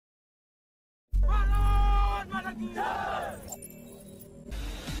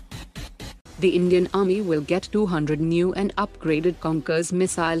The Indian Army will get 200 new and upgraded Konkurs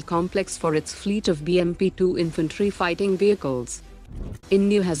missile complex for its fleet of BMP-2 infantry fighting vehicles.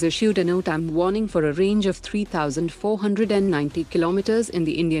 India has issued a notam warning for a range of 3,490 kilometers in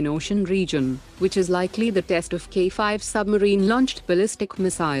the Indian Ocean region, which is likely the test of K5 submarine-launched ballistic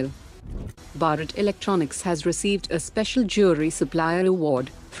missile. Bharat Electronics has received a special Jury Supplier Award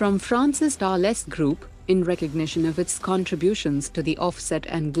from France's Thales Group in recognition of its contributions to the Offset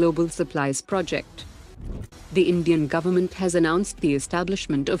and Global Supplies project. The Indian government has announced the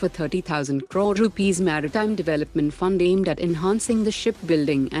establishment of a 30,000 crore rupees Maritime Development Fund aimed at enhancing the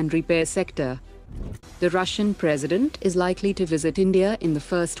shipbuilding and repair sector. The Russian president is likely to visit India in the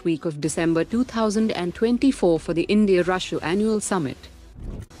first week of December 2024 for the India-Russia Annual Summit.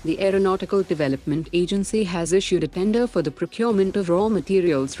 The Aeronautical Development Agency has issued a tender for the procurement of raw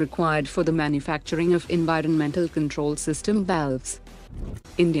materials required for the manufacturing of environmental control system valves.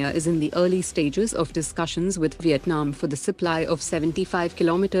 India is in the early stages of discussions with Vietnam for the supply of 75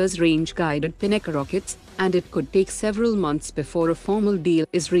 km range Guided Pinaka Rockets, and it could take several months before a formal deal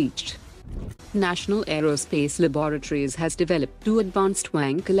is reached. National Aerospace Laboratories has developed two advanced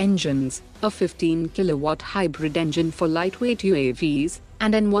Wankel engines, a 15 kW hybrid engine for lightweight UAVs,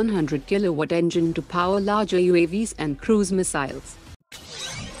 and an 100 kW engine to power larger UAVs and cruise missiles.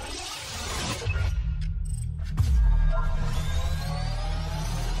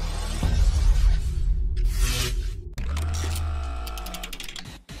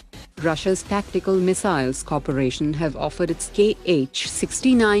 Russia's Tactical Missiles Corporation have offered its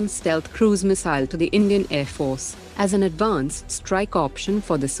Kh-69 stealth cruise missile to the Indian Air Force as an advanced strike option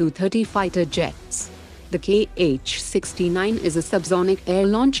for the Su-30 fighter jets. The Kh-69 is a subsonic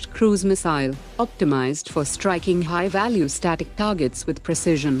air-launched cruise missile, optimized for striking high-value static targets with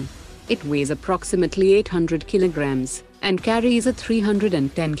precision. It weighs approximately 800 kilograms and carries a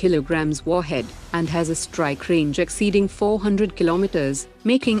 310 kilograms warhead, and has a strike range exceeding 400 kilometers,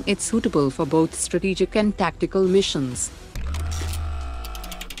 making it suitable for both strategic and tactical missions.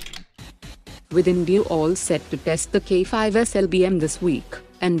 With India all set to test the K5 SLBM this week,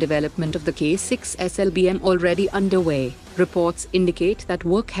 and development of the K6 SLBM already underway, reports indicate that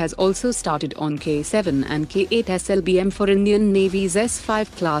work has also started on K7 and K8 SLBM for Indian Navy's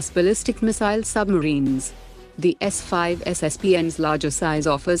S5 class ballistic missile submarines. The S5 SSBM's larger size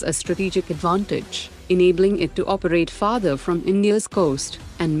offers a strategic advantage, enabling it to operate farther from India's coast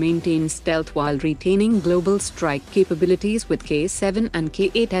and maintain stealth while retaining global strike capabilities with K7 and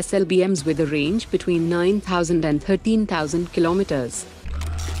K8 SLBMs with a range between 9,000 and 13,000 kilometers.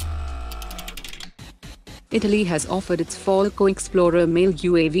 Italy has offered its Falco Xplorer male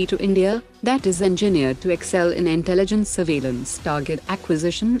UAV to India, that is engineered to excel in intelligence surveillance, target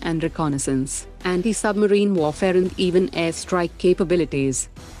acquisition and reconnaissance, anti-submarine warfare and even airstrike capabilities.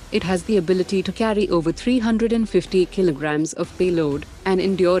 It has the ability to carry over 350 kilograms of payload, an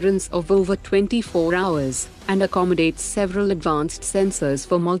endurance of over 24 hours, and accommodates several advanced sensors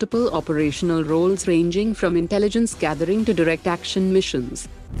for multiple operational roles ranging from intelligence gathering to direct action missions.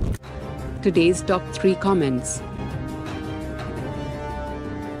 Today's top 3 comments.